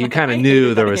like you kind of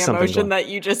knew there was something motion that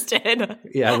you just did.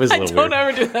 Yeah, it was a little weird. Don't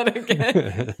ever do that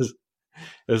again.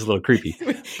 It was a little creepy,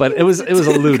 but it was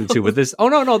alluded to with this. Oh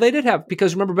no, they did have,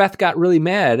 because remember Beth got really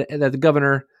mad that the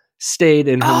governor stayed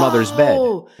in her mother's bed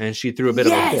and she threw a bit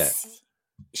of a fit.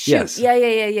 Shoot. Yes.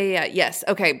 Yeah. Yes.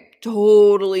 Okay.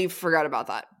 Totally forgot about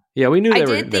that. Yeah, we knew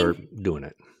they were doing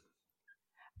it.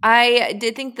 I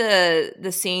did think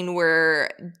the scene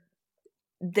where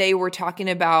they were talking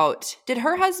about, did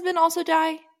her husband also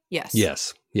die? Yes.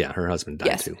 Yes. Yeah, her husband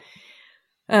died too.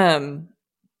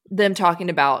 Them talking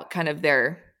about kind of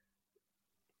their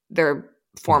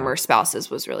former spouses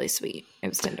was really sweet. It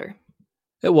was tender.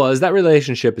 It was. That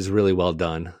relationship is really well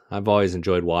done. I've always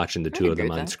enjoyed watching the two of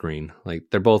them on screen. Like,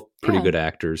 they're both pretty good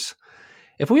actors.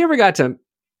 If we ever got to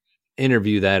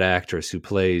interview that actress who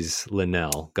plays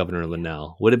Linnell, Governor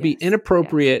Linnell, would it be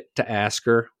inappropriate to ask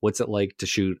her what's it like to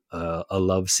shoot a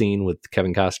love scene with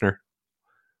Kevin Costner?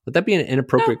 Would that be an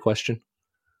inappropriate question?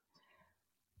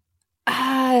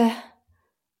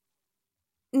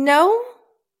 No.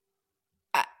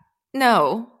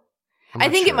 No. I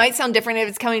think sure. It might sound different if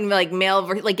it's coming like male.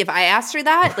 Like if I asked her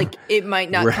that, like it might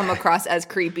not come across as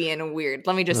creepy and weird.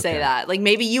 Let me just say that. Like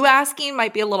maybe you asking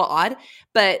might be a little odd,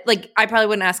 but like I probably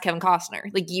wouldn't ask Kevin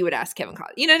Costner. Like you would ask Kevin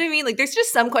Costner. You know what I mean? Like there's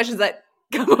just some questions that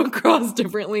come across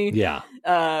differently. Yeah.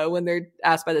 When they're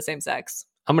asked by the same sex.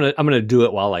 I'm gonna do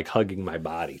it while like hugging my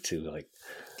body too,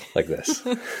 like this.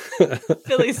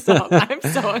 Billy, stop! I'm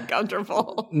so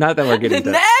uncomfortable. Not that we're getting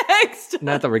to, next.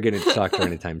 Not that we're getting to talk to her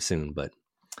anytime soon, but.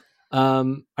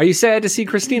 Are you sad to see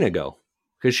Christina go?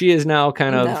 Because she is now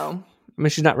kind of, I mean,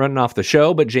 she's not running off the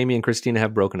show, but Jamie and Christina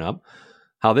have broken up.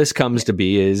 How this comes to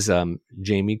be is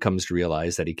Jamie comes to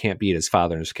realize that he can't beat his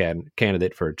father's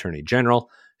candidate for Attorney General.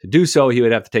 To do so, he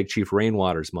would have to take Chief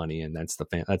Rainwater's money, and that's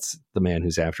the man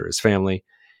who's after his family.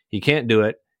 He can't do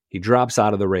it. He drops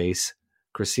out of the race.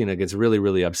 Christina gets really,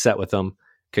 really upset with him,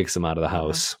 kicks him out of the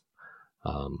house,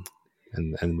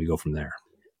 and we go from there.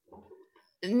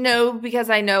 No, because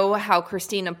I know how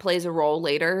Christina plays a role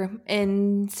later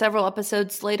in several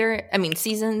episodes later. I mean,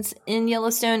 seasons in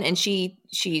Yellowstone, and she's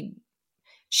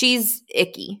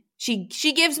icky.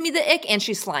 She gives me the ick, and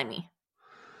she's slimy.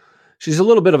 She's a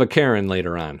little bit of a Karen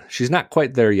later on. She's not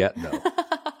quite there yet, though.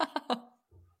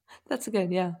 That's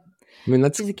good, yeah. I mean,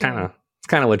 that's kind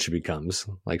of what she becomes.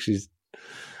 Like she's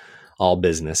all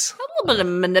business, a little bit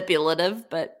of manipulative,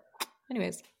 but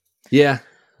anyways. Yeah,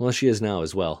 well, she is now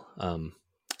as well.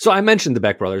 So I mentioned the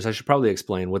Beck brothers. I should probably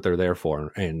explain what they're there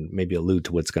for and maybe allude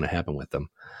to what's going to happen with them.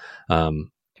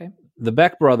 Okay. The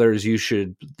Beck brothers you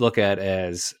should look at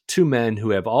as two men who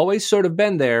have always sort of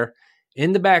been there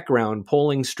in the background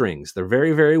pulling strings. They're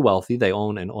very, very wealthy. They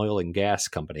own an oil and gas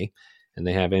company, and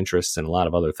they have interests in a lot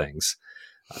of other things.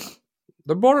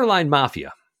 They're borderline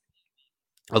mafia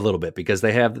a little bit because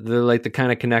they're like the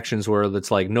kind of connections where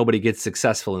it's like nobody gets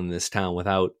successful in this town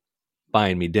without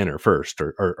buying me dinner first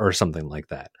or something like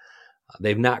that.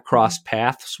 They've not crossed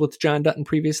paths with John Dutton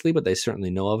previously, but they certainly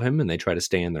know of him and they try to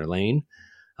stay in their lane.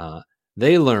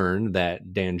 They learn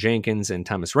that Dan Jenkins and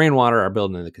Thomas Rainwater are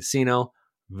building the casino.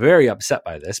 Very upset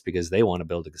by this because they want to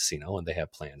build a casino and they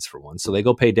have plans for one. So they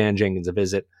go pay Dan Jenkins a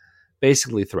visit,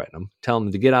 basically threaten him, tell him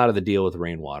to get out of the deal with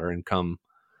Rainwater and come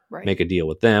make a deal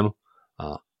with them.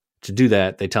 To do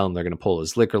that, they tell him they're going to pull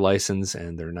his liquor license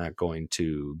and they're not going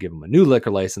to give him a new liquor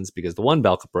license because the one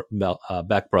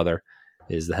Beck brother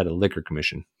is the head of the liquor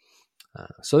commission.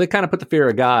 So they kind of put the fear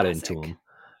of God into him.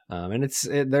 And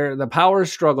the power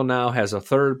struggle now has a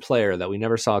third player that we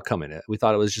never saw coming. We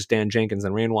thought it was just Dan Jenkins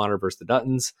and Rainwater versus the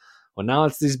Duttons. Well, now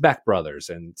it's these Beck brothers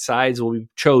and sides will be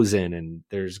chosen and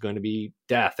there's going to be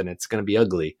death and it's going to be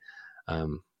ugly.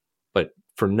 But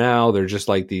for now, they're just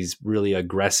like these really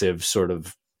aggressive sort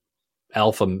of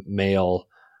alpha male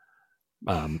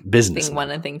business. Thing 1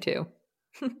 and thing 2.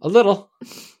 A little.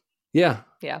 Yeah.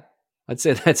 Yeah. I'd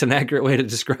say that's an accurate way to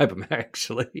describe them,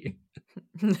 actually.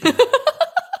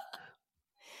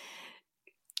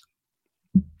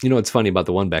 You know what's funny about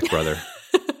the One Beck brother?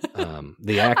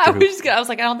 The actor. I was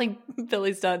like, I don't think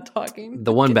Billy's done talking.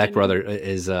 The One Beck brother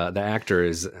is the actor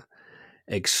is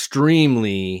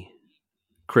extremely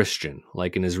Christian.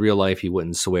 Like in his real life, he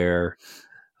wouldn't swear.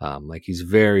 Like he's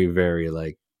very, very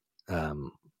like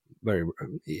very,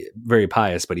 very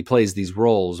pious. But he plays these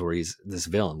roles where he's this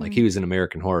villain. Like he was in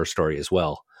American Horror Story as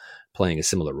well, playing a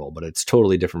similar role, but it's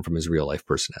totally different from his real life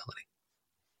personality.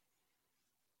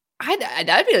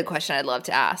 That'd be the question I'd love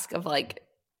to ask of like,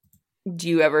 do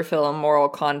you ever feel a moral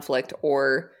conflict,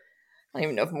 or I don't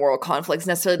even know if moral conflict is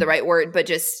necessarily the right word, but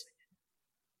I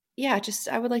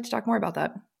would like to talk more about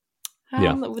that.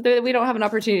 We don't have an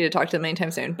opportunity to talk to them anytime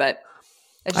soon, but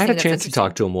I had a chance to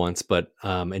talk to him once, but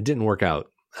it didn't work out.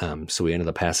 So we ended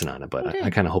up passing on it, but I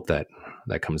kind of hope that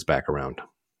comes back around.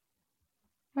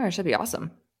 Oh, it should be awesome.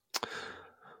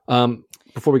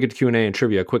 Before we get to Q&A and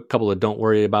trivia, a quick couple of don't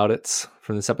worry about it's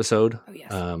from this episode. Oh,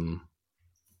 yes. I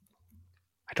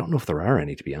don't know if there are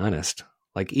any, to be honest.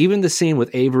 Like even the scene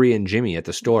with Avery and Jimmy at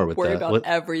the store with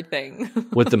everything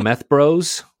with the meth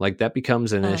bros, like that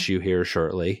becomes an issue here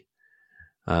shortly.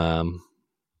 By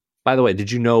the way,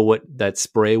 did you know what that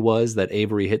spray was that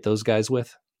Avery hit those guys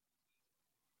with?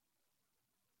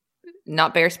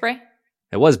 Not bear spray?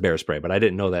 It was bear spray, but I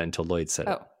didn't know that until Lloyd said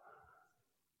it.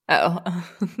 I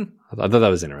thought that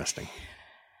was interesting.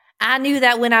 I knew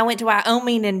that when I went to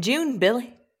Wyoming in June,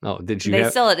 Billy. Oh, did you? They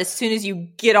sell it as soon as you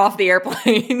get off the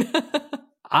airplane.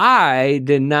 I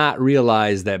did not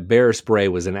realize that bear spray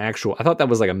was an actual. I thought that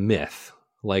was like a myth.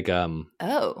 Like, I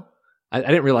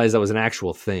didn't realize that was an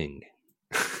actual thing.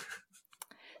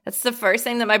 That's the first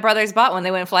thing that my brothers bought when they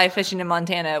went fly fishing in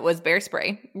Montana was bear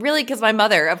spray. Really, because my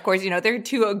mother, of course, they're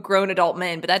two grown adult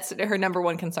men, but that's her number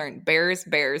one concern. Bears,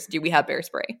 do we have bear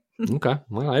spray? Okay.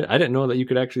 Well, I didn't know that you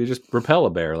could actually just repel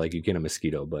a bear like you can a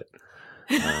mosquito, but...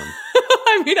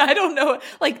 I mean, I don't know.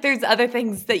 Like, there's other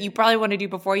things that you probably want to do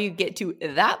before you get to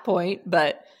that point,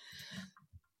 but...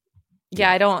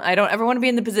 Yeah, I don't ever want to be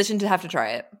in the position to have to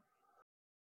try it.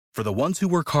 For the ones who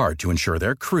work hard to ensure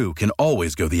their crew can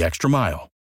always go the extra mile,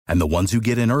 and the ones who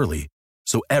get in early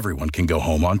so everyone can go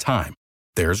home on time,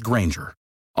 there's Grainger,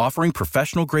 offering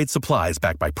professional-grade supplies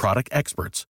backed by product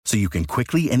experts so you can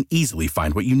quickly and easily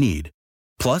find what you need.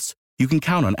 Plus, you can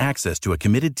count on access to a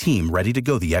committed team ready to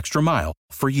go the extra mile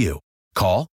for you.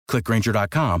 Call, click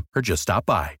Grainger.com, or just stop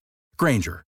by.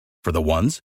 Grainger, for the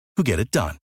ones who get it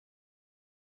done.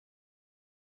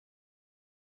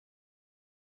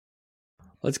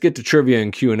 Let's get to trivia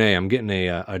and Q&A. I'm getting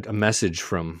a message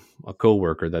from a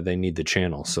coworker that they need the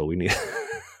channel, so we need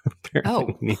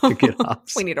we need to get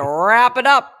off. We need to wrap it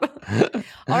up.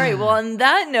 All right. Well, on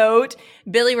that note,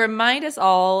 Billy, remind us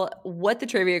all what the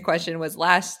trivia question was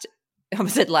last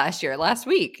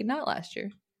week, not last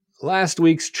year. Last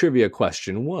week's trivia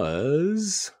question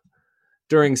was...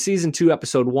 During Season 2,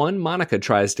 Episode 1, Monica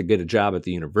tries to get a job at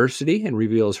the university and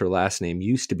reveals her last name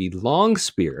used to be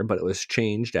Longspear, but it was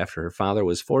changed after her father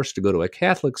was forced to go to a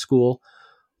Catholic school.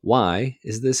 Why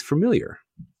is this familiar?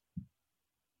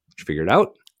 Did you figure it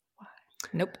out?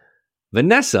 Nope.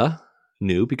 Vanessa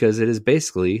knew because it is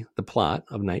basically the plot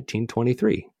of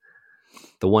 1923.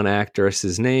 The one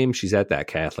actress's name, she's at that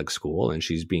Catholic school, and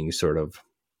she's being sort of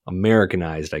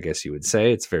Americanized, I guess you would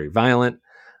say. It's very violent.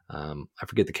 I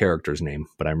forget the character's name,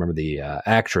 but I remember the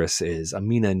actress is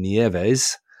Amina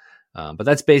Nieves. But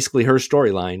that's basically her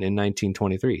storyline in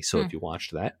 1923. So if you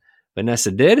watched that,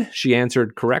 Vanessa did. She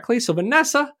answered correctly. So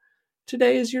Vanessa,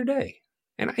 today is your day.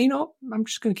 And, I'm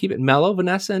just going to keep it mellow,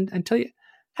 Vanessa, and tell you,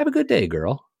 have a good day,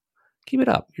 girl. Keep it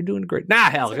up. You're doing great. Nah,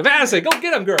 hell, Vanessa, go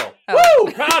get him, girl. Oh.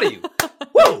 Woo! Proud of you.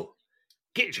 Woo!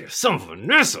 Get you some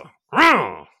Vanessa.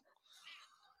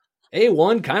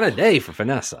 A1 kind of day for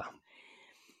Vanessa.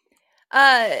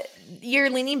 You're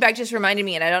leaning back just reminded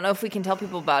me, and I don't know if we can tell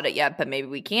people about it yet, but maybe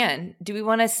we can. Do we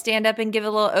want to stand up and give a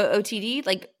little OOTD,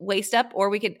 like waist up, or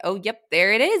we could,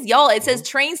 there it is. Y'all, it says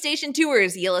train station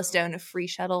tours, Yellowstone, free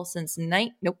shuttle since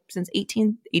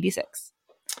 1886.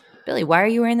 Billy, why are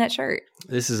you wearing that shirt?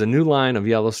 This is a new line of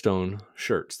Yellowstone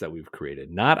shirts that we've created.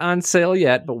 Not on sale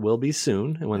yet, but will be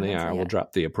soon. And when they are, we'll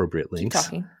drop the appropriate links. Keep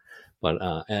talking.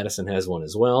 But Addison has one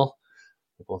as well.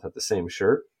 We both have the same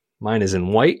shirt. Mine is in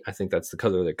white. I think that's the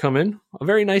color they come in. A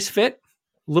very nice fit.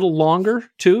 A little longer,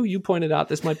 too. You pointed out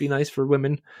this might be nice for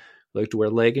women who like to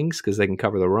wear leggings because they can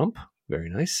cover the rump. Very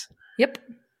nice. Yep.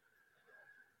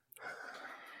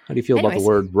 How do you feel about the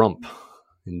word rump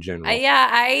in general?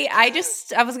 I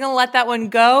was going to let that one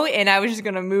go, and I was just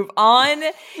going to move on.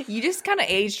 You just kind of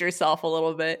aged yourself a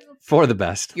little bit. For the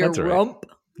best. Your That's all rump.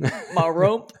 Right. My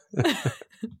rump.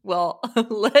 Well,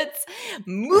 let's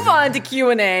move on to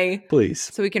Q&A. Please.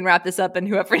 So we can wrap this up, and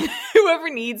whoever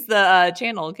needs the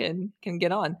channel can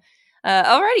get on.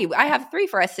 Alrighty, I have 3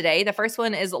 for us today. The first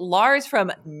one is Lars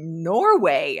from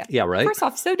Norway. Yeah, right. First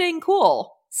off, so dang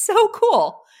cool. So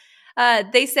cool.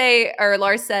 They say, or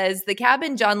Lars says, the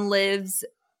cabin John lives.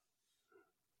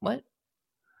 What?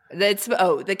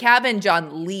 The cabin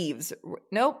John leaves.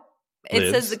 Nope.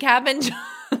 It says the cabin.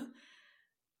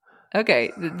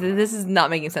 Okay, this is not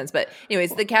making sense. But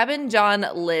anyways, the cabin John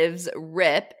lives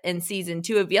rip in season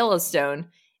 2 of Yellowstone.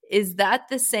 Is that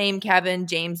the same cabin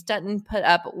James Dutton put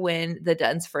up when the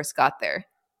Duttons first got there?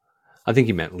 I think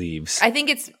he meant leaves. I think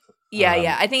it's,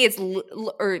 I think it's,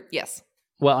 yes.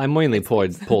 Well, I mainly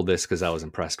pulled this because I was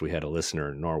impressed we had a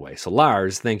listener in Norway. So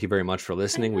Lars, thank you very much for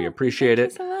listening. We appreciate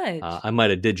it. Thank you so much. I might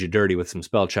have did you dirty with some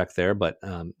spell check there, but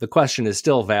the question is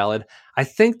still valid. I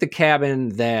think the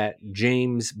cabin that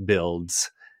James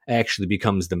builds actually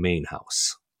becomes the main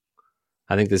house.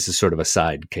 I think this is sort of a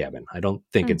side cabin. I don't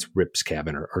think it's Rip's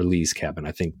cabin or Lee's cabin.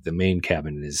 I think the main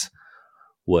cabin is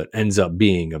what ends up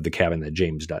being of the cabin that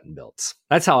James Dutton builds.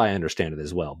 That's how I understand it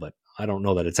as well, but I don't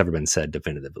know that it's ever been said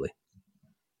definitively.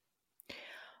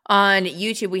 On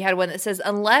YouTube, we had one that says,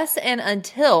 unless and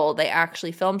until they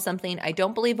actually film something, I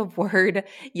don't believe a word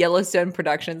Yellowstone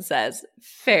production says.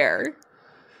 Fair.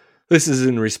 This is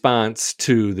in response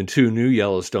to the 2 new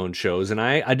Yellowstone shows. And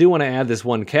I do want to add this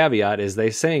one caveat is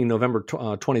they saying November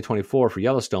 2024 for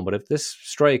Yellowstone. But if this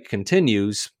strike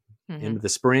continues into the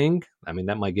spring, I mean,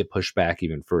 that might get pushed back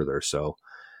even further. So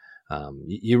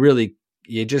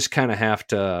you just kind of have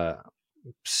to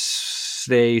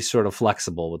stay sort of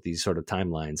flexible with these sort of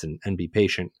timelines and be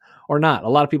patient or not. A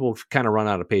lot of people kind of run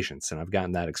out of patience. And I've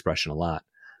gotten that expression a lot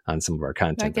on some of our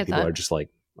content. People are just like,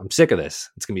 I'm sick of this.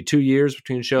 It's going to be 2 years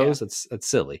between shows. Yeah. That's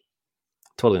silly.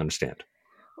 Totally understand.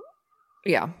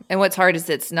 Yeah. And what's hard is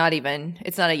it's not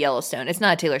a Yellowstone. It's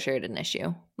not a Taylor Sheridan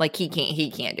issue. Like he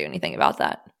can't do anything about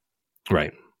that.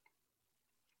 Right.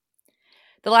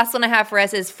 The last one I have for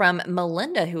us is from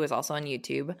Melinda, who is also on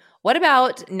YouTube. What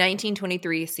about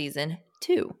 1923 season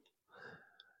 2?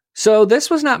 So this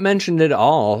was not mentioned at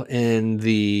all in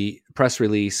the press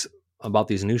release about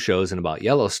these new shows and about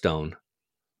Yellowstone.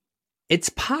 It's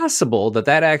possible that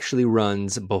actually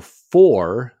runs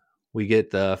before we get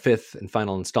the 5th and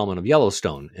final installment of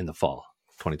Yellowstone in the fall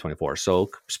 2024. So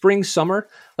spring, summer,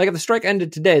 like if the strike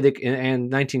ended today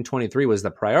and 1923 was the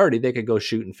priority, they could go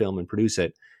shoot and film and produce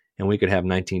it. And we could have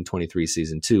 1923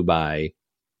 season 2 by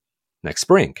next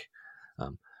spring.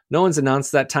 No one's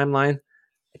announced that timeline.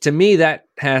 To me, that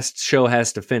show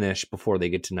has to finish before they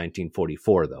get to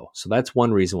 1944, though. So that's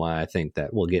one reason why I think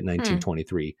that we'll get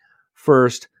 1923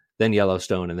 first, then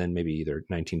Yellowstone, and then maybe either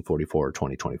 1944 or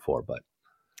 2024. But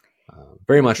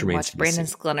very much remains to be Brandon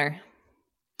seen. Sklenar.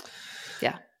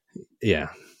 Yeah. Yeah.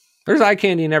 There's eye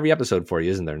candy in every episode for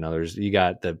you, isn't there? Now you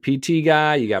got the PT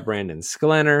guy, you got Brandon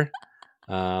Sklenar.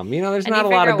 There's not a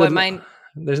lot of good.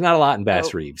 There's not a lot in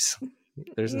Bass Reeves.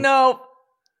 No.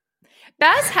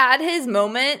 Bass had his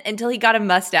moment until he got a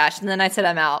mustache, and then I said,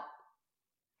 I'm out.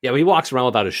 Yeah, he walks around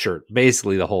without his shirt.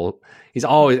 Basically,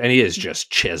 he is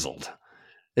just chiseled.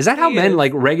 Is that how men,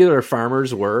 like regular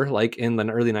farmers, were like in the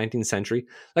early 19th century?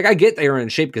 Like, I get they were in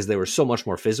shape because they were so much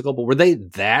more physical, but were they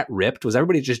that ripped? Was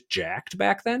everybody just jacked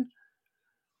back then?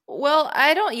 Well,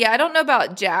 I don't know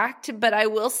about jacked, but I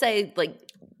will say, like,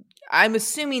 I'm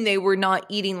assuming they were not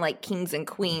eating like kings and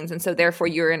queens. And so therefore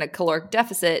you're in a caloric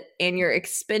deficit and you're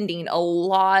expending a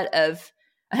lot of,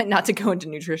 not to go into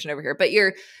nutrition over here, but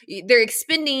they're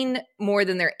expending more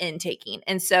than they're intaking.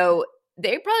 And so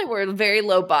they probably were very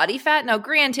low body fat. Now,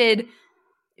 granted,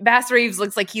 Bass Reeves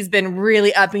looks like he's been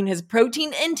really upping his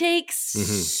protein intakes.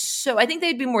 Mm-hmm. So I think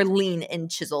they'd be more lean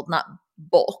and chiseled, not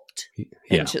bulked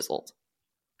and chiseled.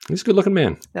 He's a good looking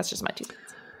man. That's just my 2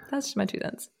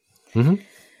 cents. Mm-hmm.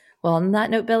 Well, on that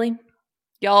note, Billy,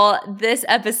 y'all, this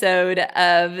episode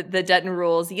of the Dutton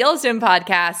Rules Yellowstone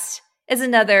podcast is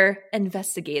another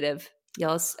investigative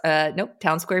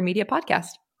Town Square Media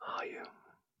podcast. Oh, yeah.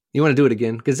 You want to do it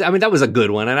again? Because, that was a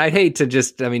good one. And I'd hate to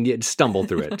just, stumble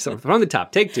through it. So from the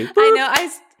top, take 2. I know.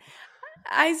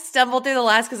 I stumbled through the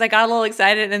last because I got a little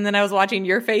excited. And then I was watching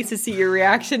your face to see your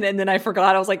reaction. And then I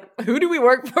forgot. I was like, who do we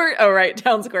work for? Oh, right.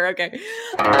 Town Square. Okay.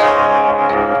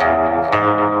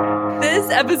 This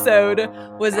episode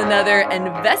was another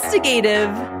investigative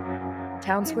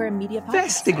Town Square Media podcast.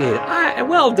 Investigative.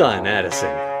 Well done, Addison.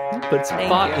 You put some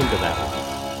thought into that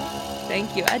one.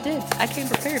 Thank you. I did. I came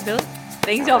prepared, Billy.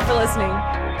 Thanks y'all for listening.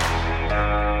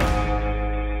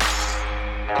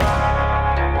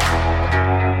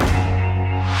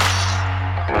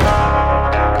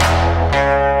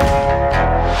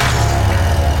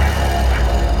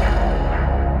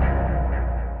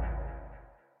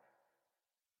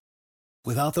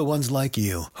 Without the ones like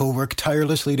you, who work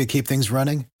tirelessly to keep things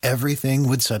running, everything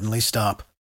would suddenly stop.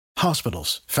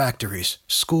 Hospitals, factories,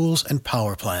 schools, and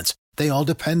power plants, they all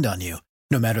depend on you.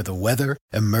 No matter the weather,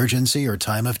 emergency, or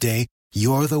time of day,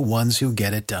 you're the ones who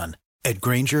get it done. At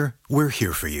Grainger, we're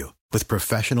here for you with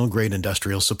professional-grade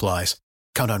industrial supplies.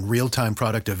 Count on real-time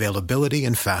product availability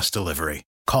and fast delivery.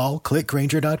 Call, click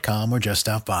Grainger.com, or just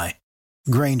stop by.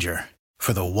 Grainger,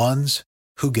 for the ones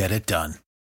who get it done.